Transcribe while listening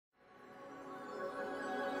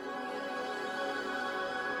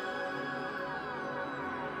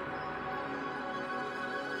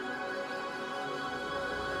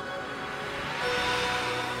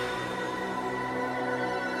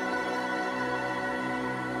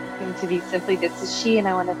welcome to BeSimply. This is She, and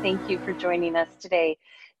I want to thank you for joining us today.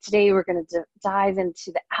 Today we're going to dive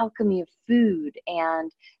into the alchemy of food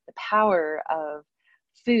and the power of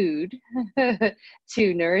food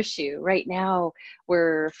to nourish you. Right now,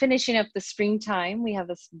 we're finishing up the springtime. We have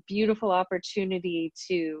this beautiful opportunity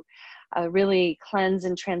to really cleanse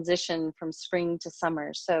and transition from spring to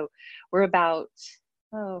summer. So we're about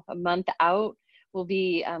a month out. We'll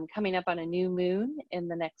be coming up on a new moon in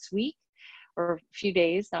the next week, or a few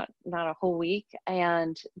days, not a whole week.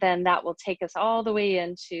 And then that will take us all the way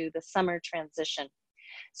into the summer transition.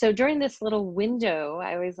 So during this little window,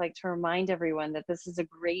 I always like to remind everyone that this is a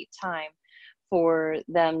great time for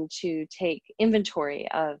them to take inventory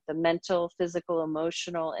of the mental, physical,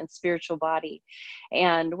 emotional, and spiritual body.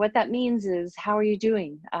 And what that means is, how are you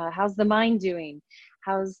doing? How's the mind doing?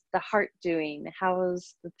 How's the heart doing?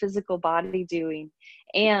 How's the physical body doing?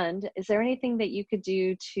 And is there anything that you could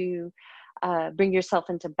do to bring yourself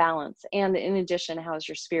into balance? And in addition, how's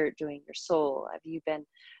your spirit doing, your soul? Have you been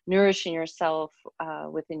nourishing yourself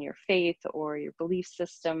within your faith or your belief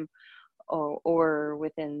system, or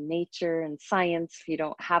within nature and science if you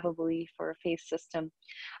don't have a belief or a faith system?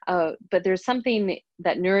 But there's something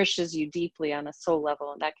that nourishes you deeply on a soul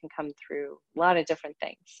level, and that can come through a lot of different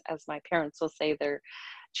things. As my parents will say, their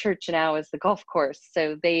church now is the golf course.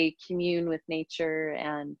 So they commune with nature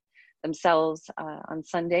and themselves on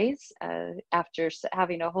Sundays after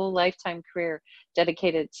having a whole lifetime career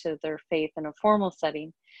dedicated to their faith in a formal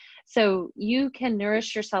setting. So you can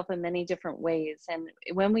nourish yourself in many different ways. And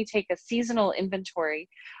when we take a seasonal inventory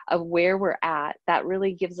of where we're at, that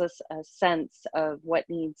really gives us a sense of what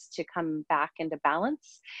needs to come back into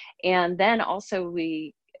balance. And then also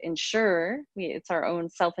we ensure, it's our own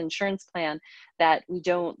self-insurance plan, that we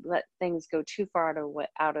don't let things go too far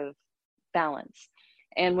out of balance.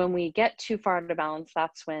 And when we get too far out of balance,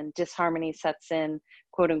 that's when disharmony sets in,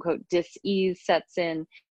 quote unquote, dis-ease sets in.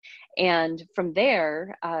 And from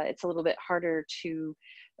there, it's a little bit harder to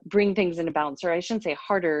bring things into balance, or I shouldn't say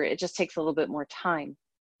harder, it just takes a little bit more time.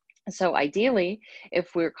 So ideally,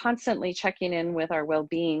 if we're constantly checking in with our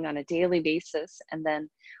well-being on a daily basis, and then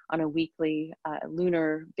on a weekly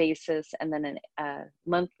lunar basis, and then an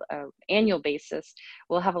annual basis,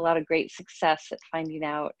 we'll have a lot of great success at finding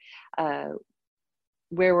out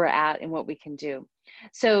where we're at and what we can do.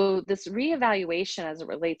 So this reevaluation as it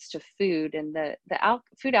relates to food, and the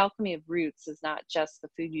food alchemy of roots is not just the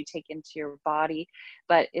food you take into your body,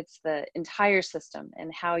 but it's the entire system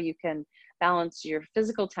and how you can balance your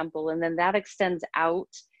physical temple. And then that extends out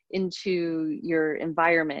into your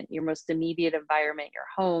environment, your most immediate environment, your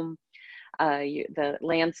home, the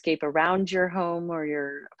landscape around your home or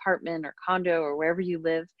your apartment or condo or wherever you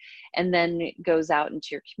live, and then it goes out into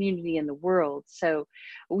your community and the world. So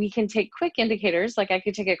we can take quick indicators, like I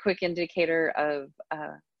could take a quick indicator of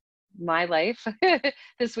my life.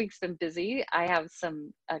 This week's been busy. I have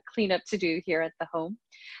some cleanup to do here at the home.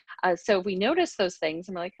 So if we notice those things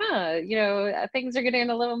and we're like, things are getting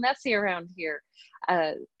a little messy around here,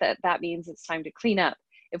 that means it's time to clean up.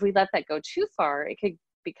 If we let that go too far, it could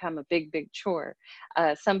become a big chore.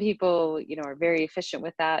 Some people, are very efficient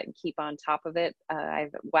with that and keep on top of it.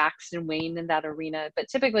 I've waxed and waned in that arena, but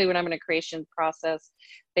typically when I'm in a creation process,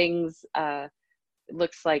 things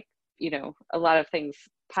looks like, a lot of things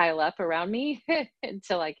pile up around me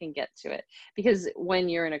until I can get to it. Because when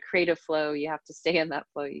you're in a creative flow, you have to stay in that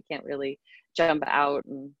flow. You can't really jump out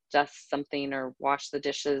and dust something or wash the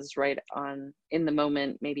dishes right on in the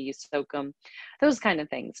moment. Maybe you soak them, those kind of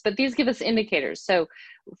things. But these give us indicators. So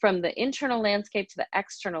from the internal landscape to the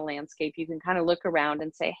external landscape, you can kind of look around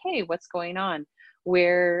and say, hey, what's going on?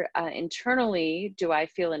 Where internally do I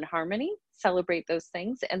feel in harmony? Celebrate those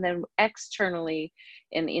things. And then externally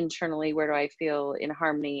and internally, where do I feel in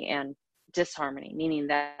harmony and disharmony? Meaning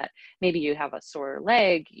that maybe you have a sore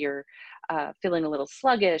leg, you're feeling a little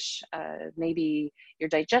sluggish, maybe your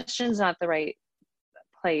digestion's not the right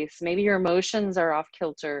place, maybe your emotions are off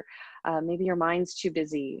kilter, maybe your mind's too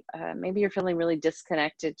busy, maybe you're feeling really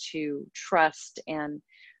disconnected to trust and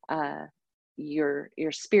your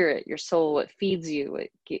spirit, your soul, what feeds you,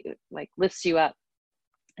 it like lifts you up.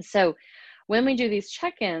 So when we do these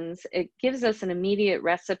check-ins, it gives us an immediate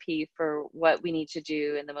recipe for what we need to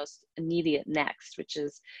do in the most immediate next, which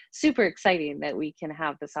is super exciting that we can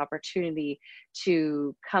have this opportunity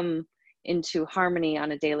to come into harmony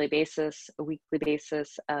on a daily basis, a weekly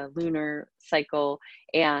basis, a lunar cycle,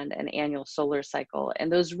 and an annual solar cycle.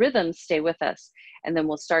 And those rhythms stay with us. And then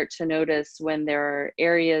we'll start to notice when there are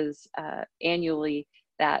areas annually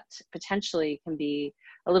that potentially can be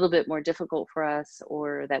a little bit more difficult for us,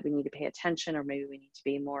 or that we need to pay attention, or maybe we need to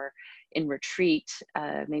be more in retreat,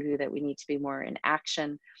 maybe that we need to be more in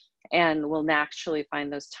action. And we'll naturally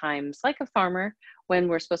find those times, like a farmer, when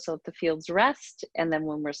we're supposed to let the fields rest, and then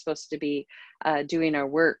when we're supposed to be doing our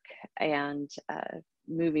work and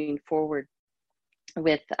moving forward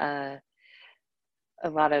with a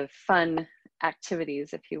lot of fun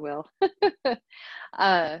activities, if you will.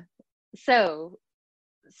 So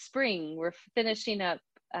spring, we're finishing up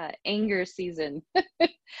anger season.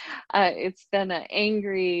 It's been an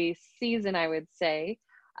angry season, I would say.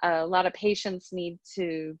 A lot of patients need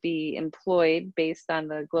to be employed based on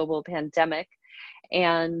the global pandemic,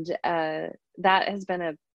 and that has been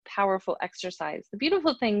a powerful exercise. The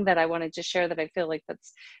beautiful thing that I wanted to share that I feel like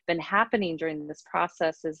that's been happening during this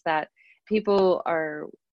process is that people are,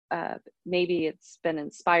 maybe it's been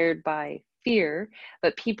inspired by fear,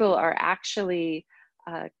 but people are actually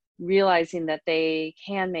realizing that they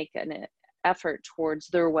can make an effort towards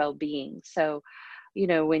their well-being. So, you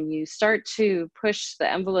know, when you start to push the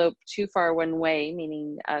envelope too far one way,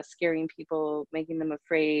 meaning scaring people, making them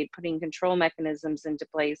afraid, putting control mechanisms into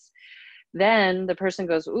place, then the person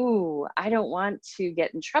goes, ooh, I don't want to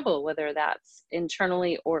get in trouble, whether that's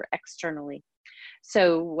internally or externally.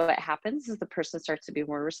 So what happens is the person starts to be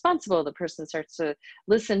more responsible. The person starts to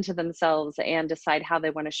listen to themselves and decide how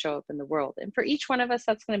they want to show up in the world. And for each one of us,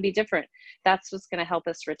 that's going to be different. That's what's going to help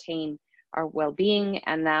us retain our well-being.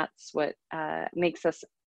 And that's what makes us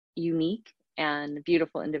unique and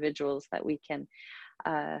beautiful individuals, that we can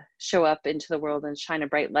show up into the world and shine a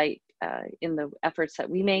bright light in the efforts that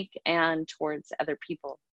we make and towards other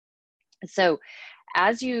people. So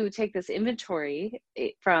as you take this inventory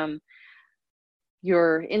from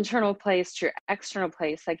your internal place to your external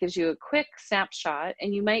place, that gives you a quick snapshot,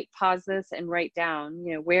 and you might pause this and write down,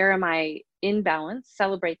 you know, where am I in balance?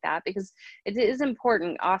 Celebrate that, because it is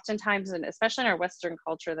important oftentimes, and especially in our Western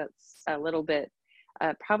culture, that's a little bit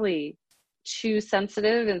probably too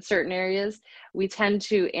sensitive in certain areas. We tend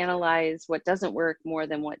to analyze what doesn't work more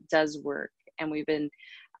than what does work. And we've been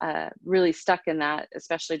really stuck in that,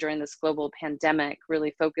 especially during this global pandemic,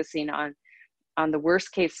 really focusing on the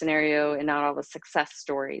worst case scenario and not all the success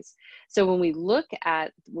stories. So when we look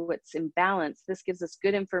at what's in balance, this gives us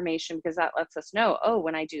good information, because that lets us know, oh,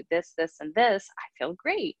 when I do this, this, and this, I feel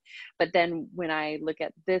great. But then when I look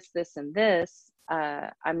at this, this, and this,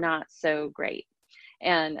 I'm not so great.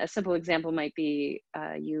 And a simple example might be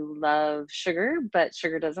you love sugar, but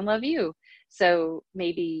sugar doesn't love you. So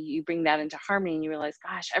maybe you bring that into harmony and you realize,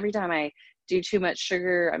 gosh, every time I do too much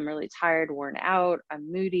sugar, I'm really tired, worn out,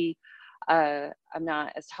 I'm moody. I'm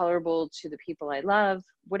not as tolerable to the people I love,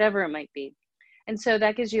 whatever it might be. And so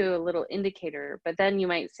that gives you a little indicator. But then you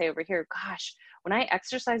might say over here, gosh, when I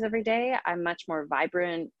exercise every day, I'm much more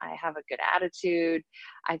vibrant. I have a good attitude.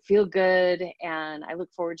 I feel good. And I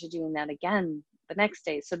look forward to doing that again the next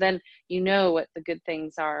day. So then you know what the good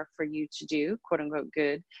things are for you to do, quote unquote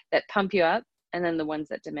good, that pump you up, and then the ones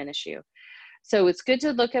that diminish you. So it's good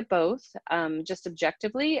to look at both, just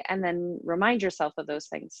objectively, and then remind yourself of those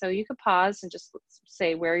things. So you could pause and just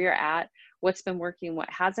say where you're at, what's been working, what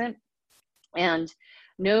hasn't, and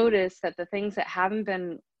notice that the things that haven't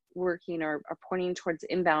been working or are pointing towards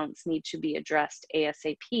imbalance need to be addressed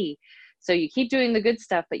ASAP. So you keep doing the good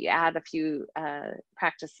stuff, but you add a few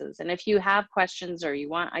practices. And if you have questions or you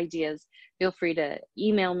want ideas, feel free to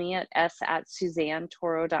email me at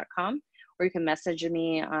s@suzannetoro.com, or you can message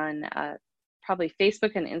me on probably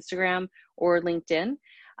Facebook and Instagram or LinkedIn,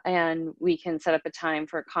 and we can set up a time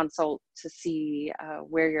for a consult to see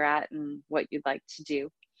where you're at and what you'd like to do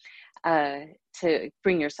to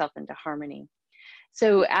bring yourself into harmony.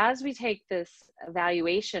 So as we take this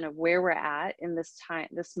evaluation of where we're at in this time,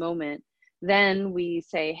 this moment, then we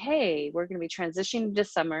say, hey, we're going to be transitioning to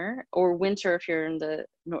summer or winter if you're in the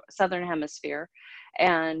southern hemisphere,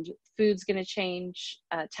 and food's going to change,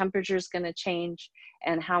 temperature's going to change,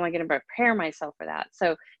 and how am I going to prepare myself for that?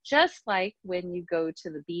 So just like when you go to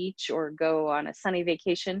the beach or go on a sunny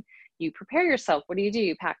vacation, you prepare yourself. What do?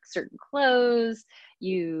 You pack certain clothes,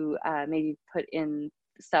 you maybe put in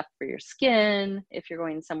stuff for your skin. If you're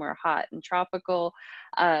going somewhere hot and tropical,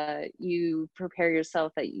 you prepare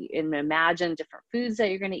yourself and imagine different foods that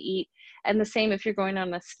you're going to eat. And the same if you're going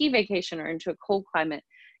on a ski vacation or into a cold climate,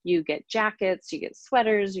 you get jackets, you get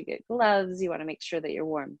sweaters, you get gloves, you want to make sure that you're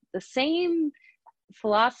warm. The same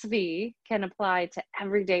philosophy can apply to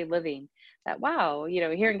everyday living. That, wow, you know,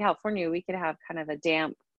 here in California, we could have kind of a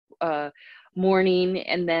damp morning,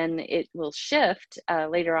 and then it will shift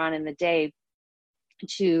later on in the day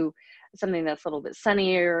to something that's a little bit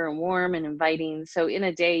sunnier and warm and inviting. So in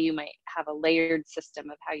a day, you might have a layered system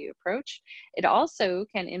of how you approach. It also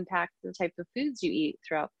can impact the type of foods you eat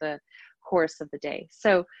throughout the course of the day.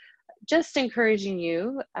 So just encouraging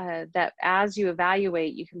you that as you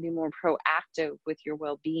evaluate, you can be more proactive with your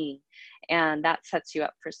well-being, and that sets you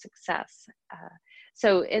up for success.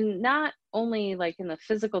 So in not only like in the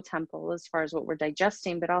physical temple as far as what we're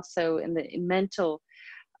digesting, but also in the mental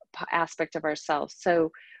aspect of ourselves.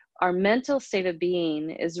 So our mental state of being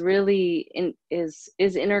is really is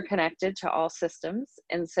interconnected to all systems.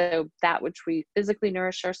 And so that which we physically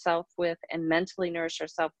nourish ourselves with and mentally nourish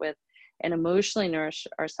ourselves with and emotionally nourish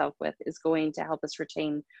ourselves with is going to help us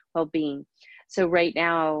retain well-being. So right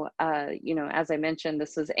now, you know, as I mentioned,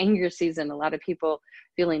 this is anger season. A lot of people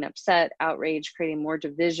feeling upset, outraged, creating more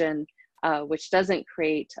division, which doesn't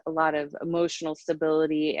create a lot of emotional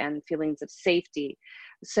stability and feelings of safety.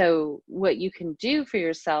 So what you can do for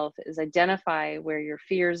yourself is identify where your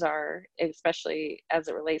fears are, especially as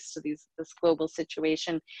it relates to this global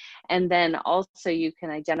situation. And then also you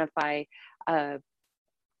can identify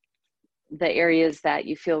the areas that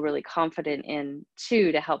you feel really confident in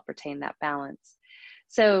too, to help retain that balance.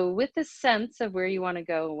 So with the sense of where you want to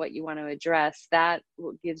go and what you want to address, that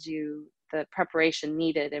gives you the preparation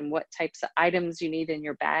needed and what types of items you need in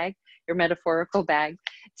your bag, your metaphorical bag,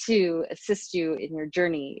 to assist you in your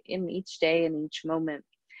journey in each day and each moment.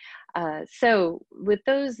 So with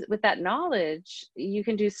that knowledge, you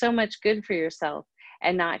can do so much good for yourself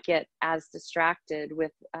and not get as distracted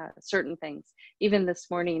with certain things. Even this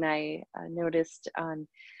morning, I noticed on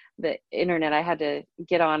the internet, I had to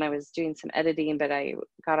get on, I was doing some editing, but I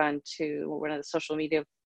got on to one of the social media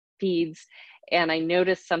feeds and I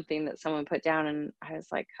noticed something that someone put down and I was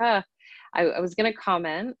like, I was going to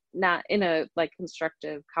comment, not in a like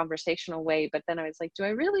constructive conversational way, but then I was like, do I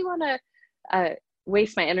really want to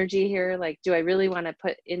waste my energy here? Like, do I really want to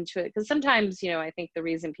put into it? Because sometimes, you know, I think the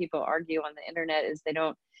reason people argue on the internet is they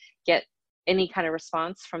don't get any kind of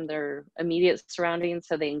response from their immediate surroundings.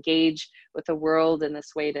 So they engage with the world in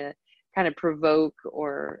this way to kind of provoke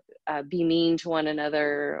or be mean to one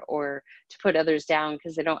another or to put others down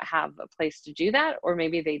because they don't have a place to do that. Or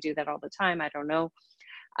maybe they do that all the time. I don't know.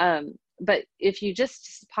 But if you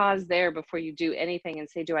just pause there before you do anything and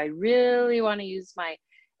say, do I really want to use my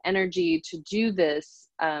energy to do this?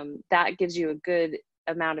 That gives you a good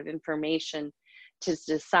amount of information to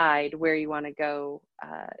decide where you want to go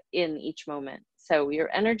in each moment. So your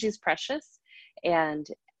energy is precious. And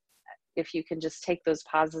if you can just take those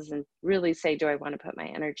pauses and really say, do I want to put my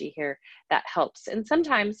energy here? That helps. And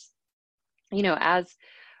sometimes, you know, as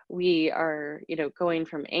we are, you know, going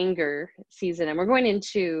from anger season and we're going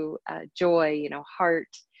into joy, you know, heart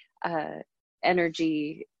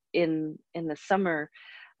energy in the summer,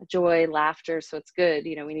 joy, laughter. So it's good.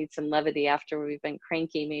 You know, we need some levity after we've been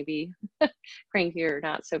cranky, maybe cranky or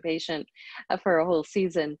not so patient for a whole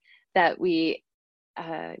season, that we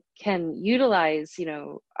can utilize, you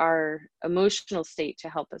know, our emotional state to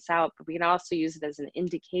help us out, but we can also use it as an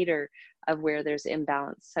indicator of where there's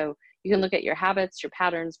imbalance. So you can look at your habits, your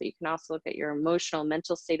patterns, but you can also look at your emotional,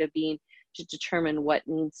 mental state of being to determine what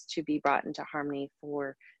needs to be brought into harmony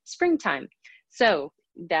for springtime. So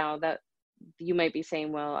now that you might be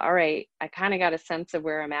saying, well, all right, I kind of got a sense of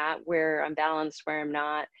where I'm at, where I'm balanced, where I'm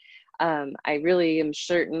not. I really am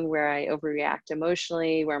certain where I overreact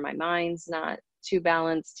emotionally, where my mind's not too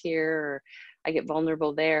balanced here, or I get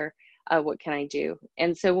vulnerable there. What can I do?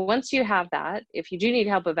 And so once you have that, if you do need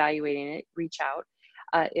help evaluating it, reach out.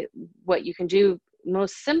 What you can do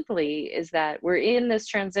most simply is that we're in this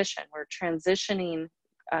transition. We're transitioning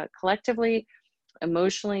collectively,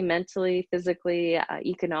 emotionally, mentally, physically,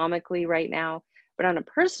 economically right now. But on a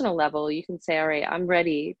personal level, you can say, all right, I'm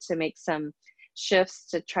ready to make some shifts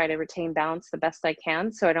to try to retain balance the best I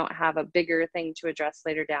can so I don't have a bigger thing to address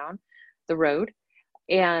later down the road.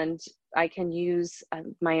 And I can use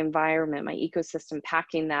my environment, my ecosystem,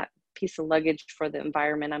 packing that piece of luggage for the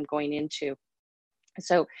environment I'm going into.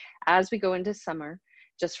 So as we go into summer,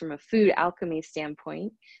 just from a food alchemy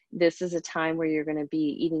standpoint, this is a time where you're going to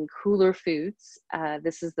be eating cooler foods.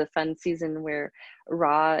 This is the fun season where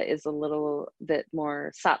raw is a little bit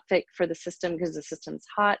more sattvic for the system because the system's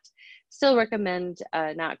hot. Still recommend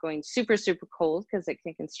not going super, super cold because it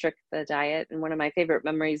can constrict the diet. And one of my favorite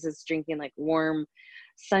memories is drinking like warm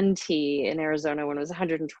sun tea in Arizona when it was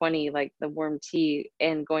 120, like the warm tea,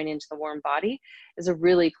 and going into the warm body is a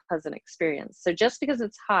really pleasant experience. So just because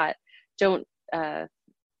it's hot, don't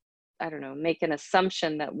I don't know, make an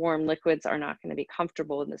assumption that warm liquids are not going to be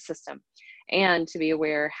comfortable in the system, and to be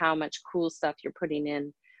aware how much cool stuff you're putting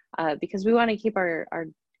in, because we want to keep our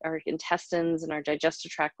our intestines and our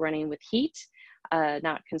digestive tract running with heat,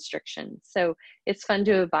 not constriction. So it's fun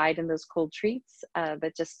to abide in those cold treats,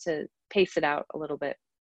 but just to pace it out a little bit.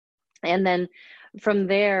 And then from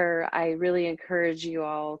there, I really encourage you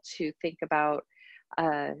all to think about,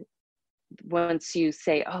 once you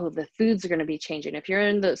say, oh, the foods are going to be changing. If you're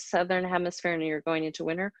in the southern hemisphere and you're going into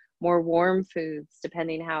winter, more warm foods,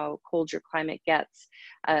 depending how cold your climate gets,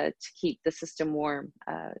 to keep the system warm.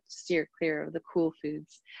 Steer clear of the cool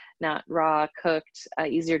foods, not raw, cooked,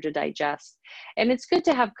 easier to digest. And it's good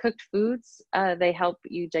to have cooked foods. They help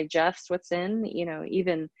you digest what's in, you know,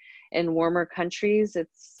 even in warmer countries,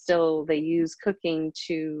 it's still, they use cooking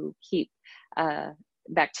to keep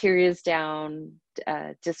bacterias down,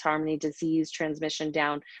 disharmony, disease transmission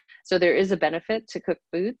down. So there is a benefit to cooked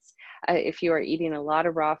foods. If you are eating a lot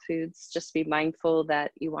of raw foods, just be mindful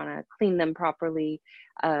that you want to clean them properly.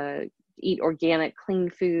 Eat organic, clean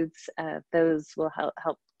foods. Those will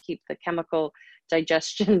help keep the chemical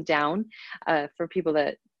digestion down. For people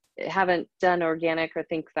that haven't done organic or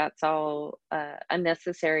think that's all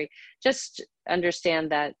unnecessary, just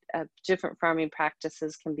understand that different farming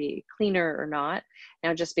practices can be cleaner or not.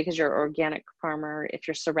 Now, just because you're an organic farmer, if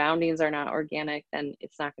your surroundings are not organic, then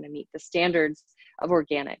it's not going to meet the standards of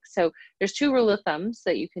organic. So there's 2 rule of thumbs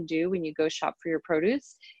that you can do when you go shop for your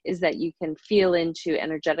produce, is that you can feel into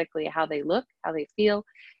energetically how they look, how they feel.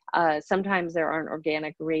 Sometimes there aren't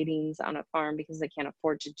organic ratings on a farm because they can't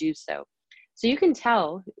afford to do so. So you can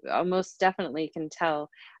tell, most definitely can tell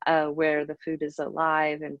where the food is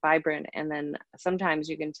alive and vibrant. And then sometimes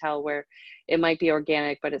you can tell where it might be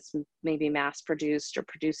organic, but it's maybe mass produced or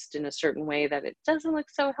produced in a certain way that it doesn't look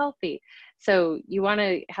so healthy. So you want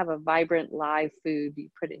to have a vibrant live food you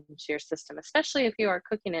put into your system, especially if you are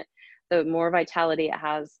cooking it. The more vitality it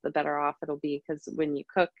has, the better off it'll be, because when you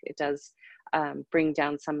cook, it does break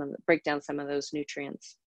down some of those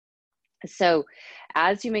nutrients. So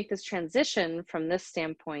as you make this transition from this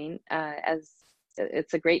standpoint, as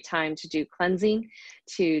it's a great time to do cleansing,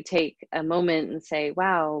 to take a moment and say,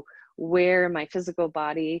 wow, where in my physical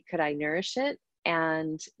body could I nourish it,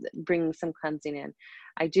 and bring some cleansing in.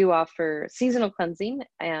 I do offer seasonal cleansing,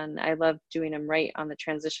 and I love doing them right on the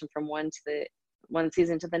transition from one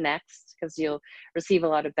season to the next, because you'll receive a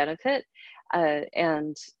lot of benefit.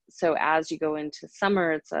 And so as you go into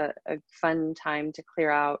summer, it's a fun time to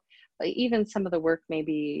clear out even some of the work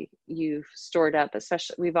maybe you've stored up.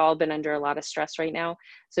 Especially, we've all been under a lot of stress right now.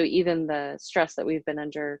 So even the stress that we've been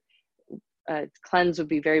under, cleanse would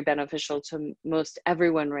be very beneficial to most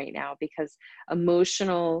everyone right now, because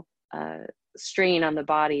emotional strain on the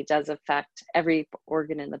body does affect every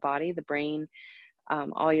organ in the body, the brain,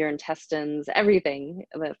 all your intestines, everything,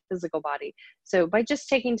 the physical body. So by just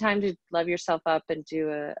taking time to love yourself up and do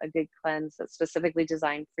a good cleanse that's specifically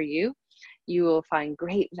designed for you, you will find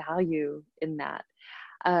great value in that.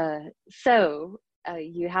 So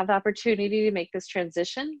you have the opportunity to make this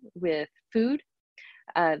transition with food,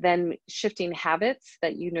 then shifting habits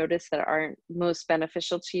that you notice that aren't most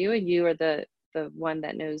beneficial to you, and you are the one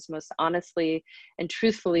that knows most honestly and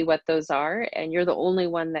truthfully what those are, and you're the only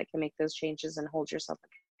one that can make those changes and hold yourself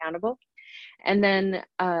accountable. And then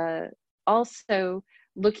also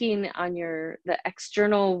looking on the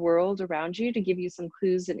external world around you to give you some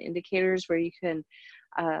clues and indicators where you can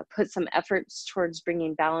put some efforts towards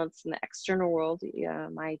bringing balance in the external world.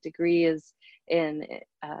 My degree is in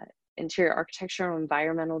interior architecture and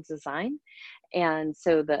environmental design, and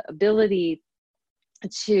so the ability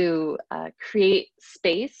to create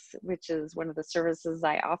space, which is one of the services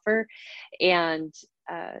I offer, and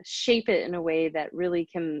shape it in a way that really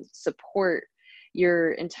can support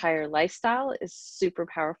your entire lifestyle is super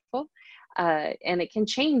powerful. And it can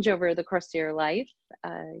change over the course of your life.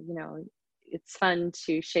 You know, it's fun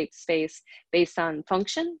to shape space based on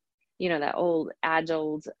function. You know, that old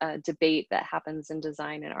age-old debate that happens in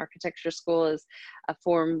design and architecture school is a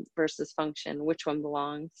form versus function. Which one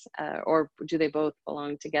belongs, or do they both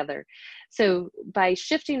belong together? So by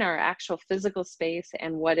shifting our actual physical space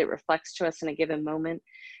and what it reflects to us in a given moment,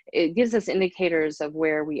 it gives us indicators of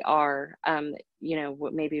where we are. You know,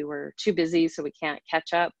 maybe we're too busy, so we can't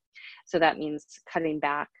catch up. So that means cutting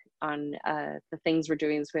back on the things we're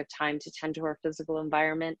doing so we have time to tend to our physical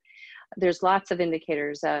environment. There's lots of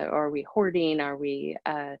indicators. Are we hoarding? Are we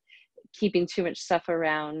keeping too much stuff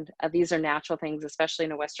around? These are natural things, especially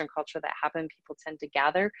in a Western culture, that happen. People tend to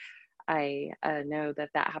gather. I know that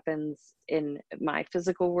happens in my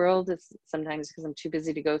physical world. It's sometimes because I'm too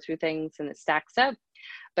busy to go through things and it stacks up.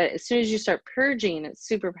 But as soon as you start purging, it's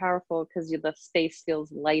super powerful because the space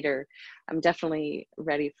feels lighter. I'm definitely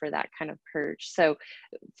ready for that kind of purge. So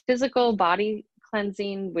physical body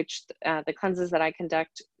cleansing, which the cleanses that I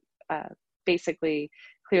conduct basically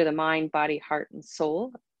clear the mind, body, heart, and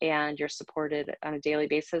soul, and you're supported on a daily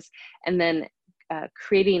basis. And then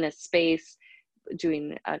creating a space,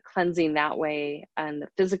 doing cleansing that way, and the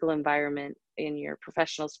physical environment in your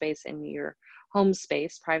professional space, in your home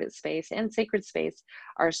space, private space, and sacred space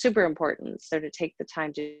are super important. So to take the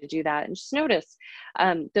time to do that and just notice,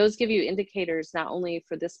 those give you indicators not only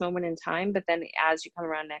for this moment in time, but then as you come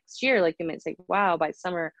around next year, like you might say, wow, by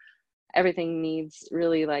summer, everything needs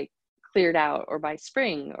really like cleared out, or by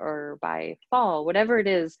spring or by fall, whatever it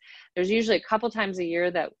is. There's usually a couple times a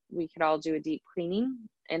year that we could all do a deep cleaning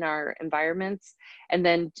in our environments, and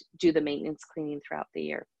then do the maintenance cleaning throughout the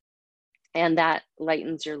year. And that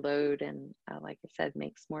lightens your load and, like I said,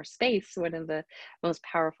 makes more space, one of the most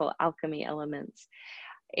powerful alchemy elements.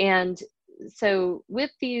 And so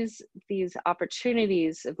with these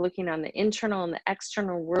opportunities of looking on the internal and the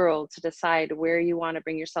external world to decide where you want to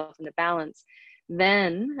bring yourself into balance,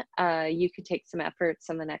 then you could take some efforts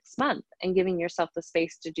in the next month, and giving yourself the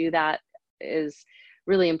space to do that is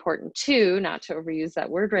really important too, not to overuse that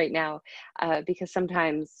word right now, because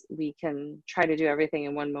sometimes we can try to do everything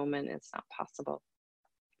in one moment. It's not possible.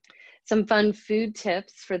 Some fun food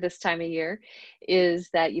tips for this time of year is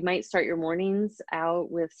that you might start your mornings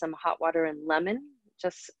out with some hot water and lemon,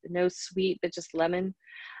 just no sweet, but just lemon.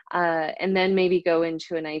 And then maybe go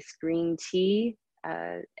into a nice green tea,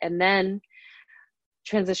 and then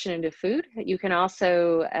transition into food. You can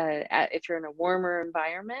also, if you're in a warmer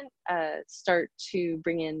environment, start to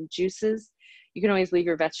bring in juices. You can always leave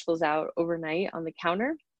your vegetables out overnight on the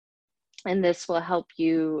counter, and this will help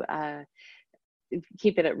you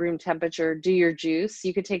keep it at room temperature. Do your juice.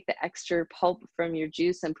 You could take the extra pulp from your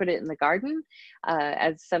juice and put it in the garden,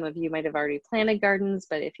 as some of you might have already planted gardens,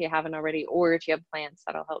 but if you haven't already, or if you have plants,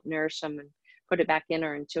 that'll help nourish them, and put it back in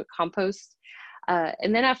or into a compost.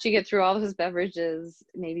 And then after you get through all those beverages,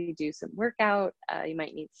 maybe do some workout. You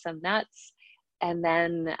might need some nuts, and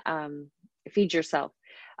then feed yourself.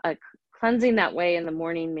 Cleansing that way in the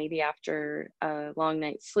morning, maybe after a long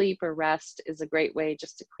night's sleep or rest, is a great way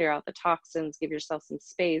just to clear out the toxins, give yourself some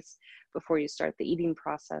space before you start the eating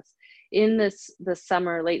process. In the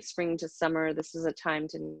summer, late spring to summer, this is a time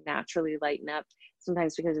to naturally lighten up.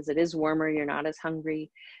 Sometimes because as it is warmer, you're not as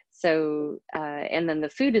hungry. So, and then the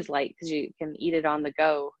food is light because you can eat it on the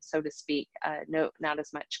go, so to speak. Not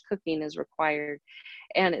as much cooking is required.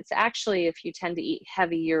 And it's actually, if you tend to eat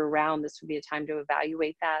heavy year round, this would be a time to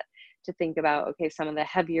evaluate that, to think about, okay, some of the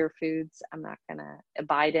heavier foods I'm not gonna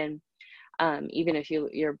abide in. Even if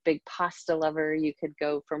you're a big pasta lover, you could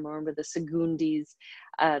go for more of the segundis,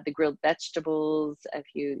 the grilled vegetables. If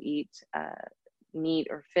you eat meat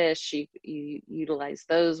or fish, you utilize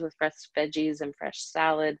those with fresh veggies and fresh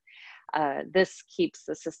salad. This keeps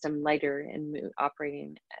the system lighter and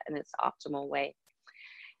operating in its optimal way.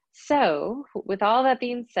 So with all that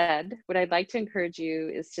being said, what I'd like to encourage you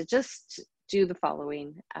is to just do the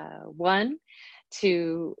following. One,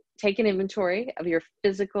 to take an inventory of your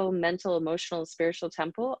physical, mental, emotional, spiritual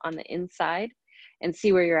temple on the inside, and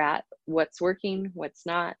see where you're at, what's working, what's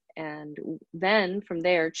not. And then from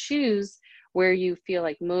there, choose where you feel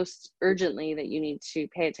like most urgently that you need to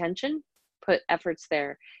pay attention, put efforts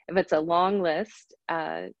there. If it's a long list,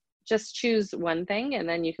 just choose one thing, and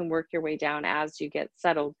then you can work your way down as you get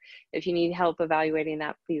settled. If you need help evaluating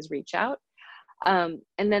that, please reach out. And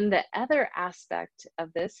then the other aspect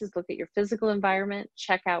of this is look at your physical environment,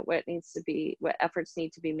 check out what efforts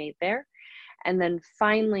need to be made there. And then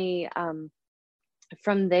finally,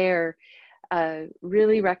 from there,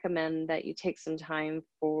 really recommend that you take some time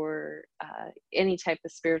for any type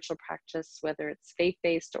of spiritual practice, whether it's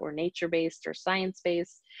faith-based or nature-based or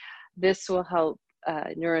science-based. This will help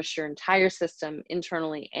nourish your entire system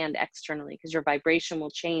internally and externally, because your vibration will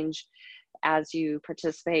change as you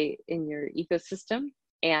participate in your ecosystem,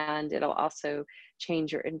 and it'll also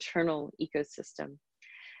change your internal ecosystem.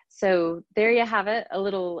 So there you have it, a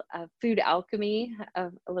little food alchemy, a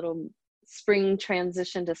little spring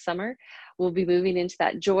transition to summer. We'll be moving into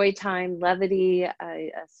that joy time, levity,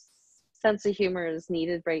 a sense of humor is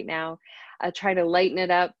needed right now. Try to lighten it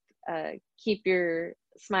up, keep your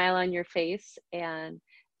smile on your face, and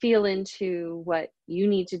feel into what you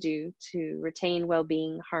need to do to retain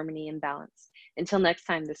well-being, harmony, and balance. Until next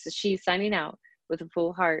time, this is She signing out with a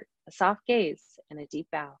full heart, a soft gaze, and a deep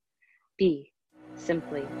bow. Be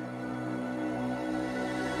simply.